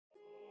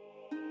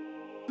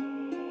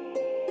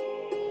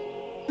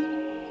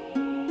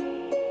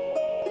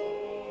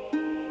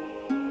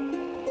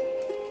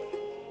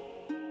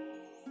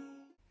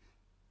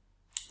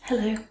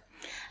Hello,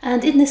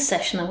 and in this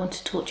session I want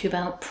to talk to you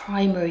about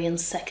primary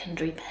and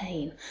secondary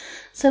pain.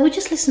 So we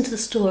just listened to the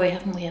story,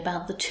 haven't we,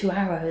 about the two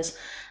arrows,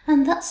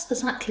 and that's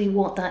exactly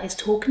what that is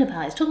talking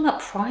about. It's talking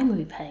about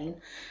primary pain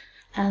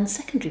and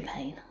secondary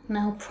pain.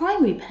 Now,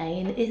 primary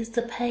pain is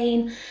the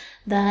pain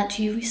that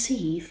you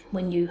receive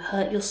when you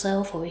hurt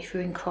yourself, or if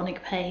you're in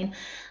chronic pain,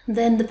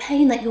 then the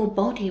pain that your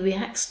body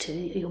reacts to,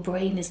 your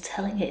brain is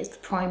telling it, is the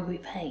primary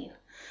pain.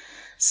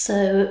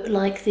 So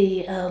like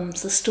the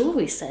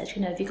story says,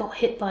 if you got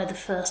hit by the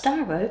first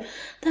arrow,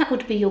 that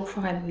would be your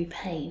primary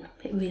pain.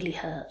 It really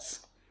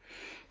hurts.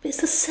 But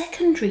it's the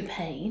secondary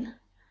pain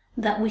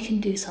that we can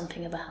do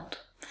something about.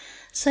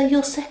 So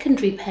your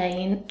secondary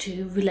pain,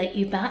 to relate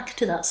you back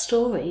to that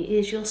story,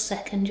 is your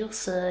second, your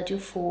third, your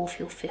fourth,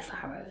 your fifth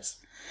arrows.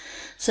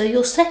 So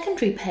your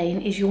secondary pain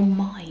is your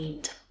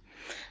mind.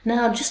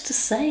 Now, just to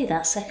say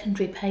that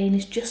secondary pain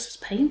is just as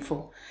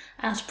painful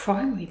as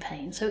primary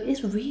pain, so it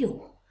is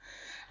real.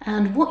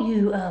 And what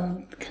you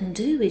can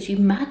do is you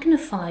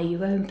magnify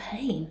your own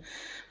pain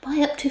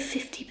by up to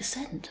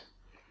 50%.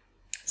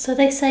 So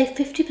they say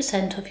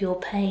 50% of your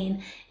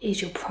pain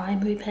is your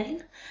primary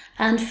pain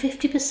and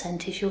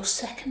 50% is your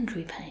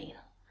secondary pain.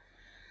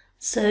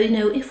 So,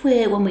 if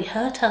when we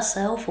hurt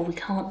ourselves or we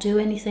can't do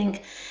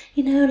anything,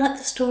 like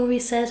the story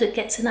says, it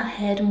gets in our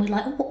head and we're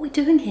like, oh, what are we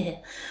doing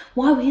here?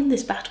 Why are we in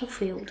this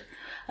battlefield?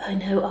 Oh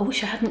no, I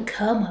wish I hadn't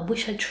come. I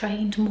wish I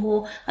trained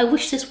more. I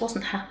wish this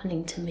wasn't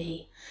happening to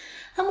me.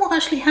 And what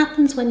actually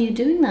happens when you're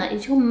doing that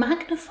is you're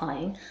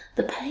magnifying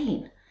the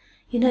pain.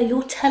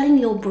 You're telling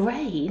your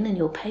brain and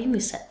your pain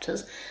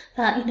receptors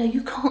that,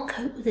 you can't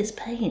cope with this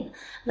pain,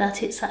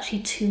 that it's actually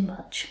too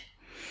much.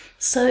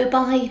 So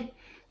by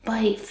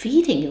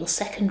feeding your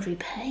secondary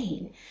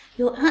pain,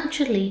 you're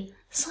actually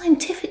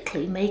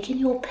scientifically making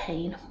your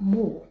pain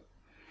more.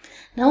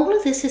 Now, all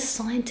of this is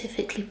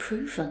scientifically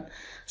proven.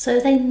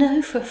 So they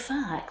know for a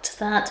fact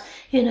that,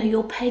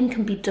 your pain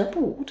can be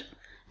doubled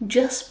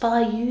just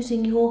by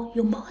using your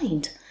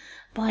mind,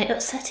 by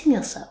upsetting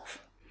yourself.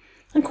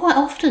 And quite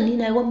often,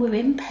 when we're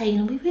in pain,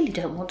 and we really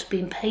don't want to be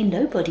in pain,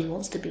 nobody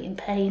wants to be in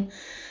pain,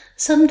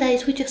 some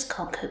days we just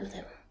can't cope with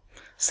it.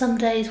 Some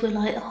days we're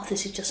like, oh,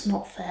 this is just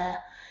not fair.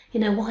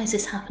 Why is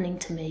this happening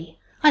to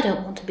me? I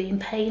don't want to be in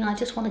pain, I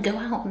just want to go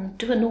out and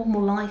do a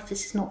normal life,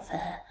 this is not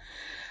fair.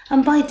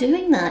 And by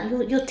doing that,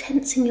 you're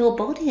tensing your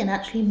body and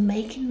actually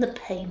making the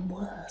pain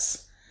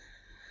worse.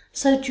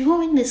 So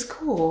during this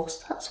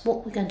course, that's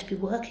what we're going to be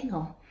working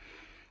on.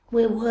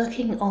 We're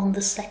working on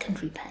the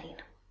secondary pain,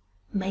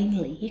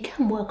 mainly. You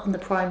can work on the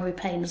primary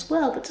pain as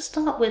well, but to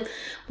start with,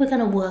 we're going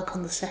to work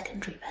on the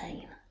secondary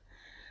pain.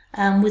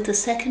 And with the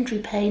secondary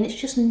pain, it's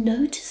just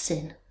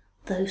noticing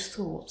those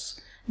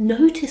thoughts,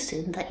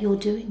 noticing that you're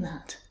doing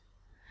that.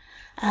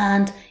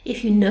 And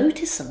if you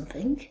notice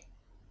something,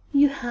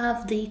 you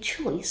have the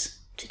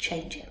choice to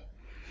change it.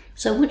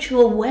 So once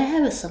you're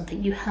aware of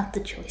something, you have the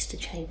choice to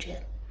change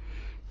it.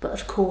 But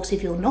of course,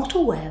 if you're not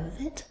aware of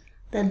it,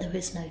 then there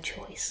is no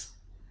choice.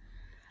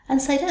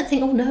 And so don't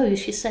think, oh no,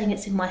 she's saying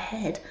it's in my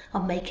head,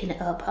 I'm making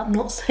it up. I'm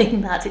not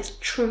saying that, it's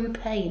true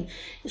pain,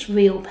 it's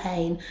real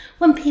pain.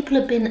 When people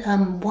have been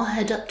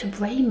wired up to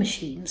brain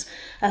machines,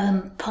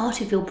 part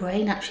of your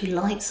brain actually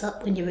lights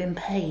up when you're in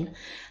pain.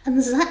 And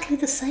exactly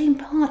the same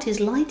part is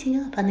lighting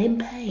up and in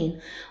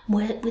pain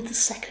with the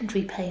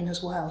secondary pain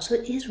as well. So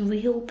it is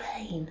real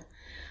pain.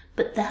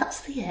 But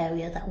that's the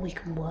area that we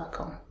can work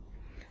on.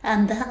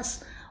 And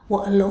that's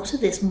what a lot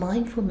of this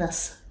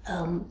mindfulness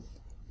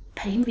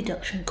pain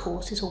reduction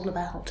course is all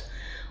about,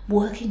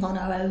 working on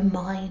our own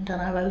mind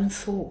and our own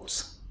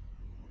thoughts.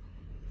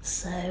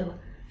 So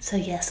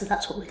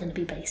that's what we're going to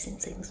be basing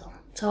things on.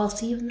 So I'll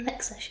see you in the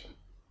next session.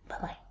 Bye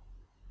bye.